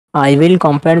I will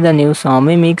compare the new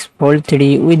Xiaomi Mix Fold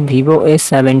 3 with Vivo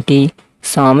S70.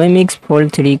 Xiaomi Mix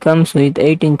Fold 3 comes with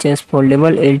 8 inches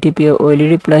foldable LTPO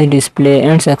OLED plus display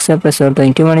and success ratio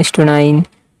 21:9.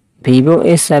 Vivo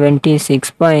S70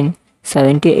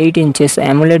 6.78 inches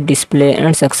AMOLED display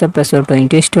and success ratio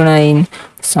 20:9.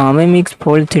 Xiaomi Mix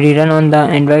Fold 3 run on the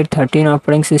Android 13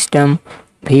 operating system.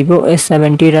 Vivo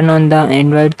S70 run on the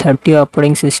Android 30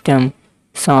 operating system.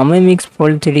 Xiaomi Mix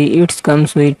Fold 3 it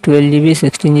comes with 12GB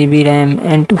 16GB RAM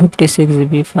and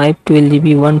 256GB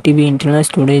 512GB 1TB internal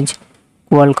storage.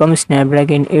 Qualcomm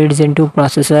Snapdragon 8 Gen 2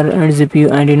 processor and GPU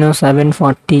Adreno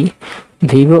 740.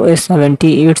 Vivo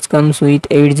S70 it comes with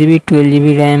 8GB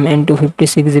 12GB RAM and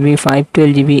 256GB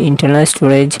 512GB internal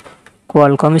storage.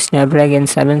 Qualcomm Snapdragon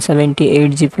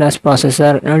 778G Plus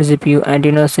processor and GPU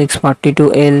Adreno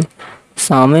 642L.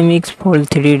 Xiaomi Mix Fold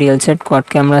 3 real set quad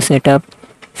camera setup.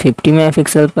 50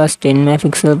 megapixel plus 10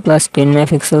 megapixel plus 10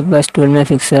 megapixel plus 12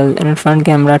 megapixel and front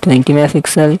camera 20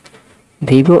 megapixel.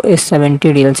 Vivo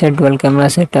S70 real set dual camera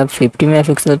setup 50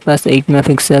 megapixel plus 8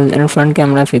 megapixel and front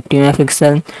camera 50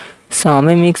 megapixel.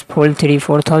 Xiaomi Mix Fold 3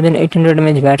 4800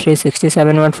 mAh battery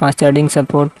 67 watt fast charging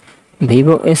support.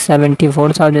 Vivo S70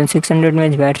 4600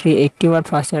 mAh battery 80 watt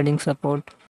fast charging support.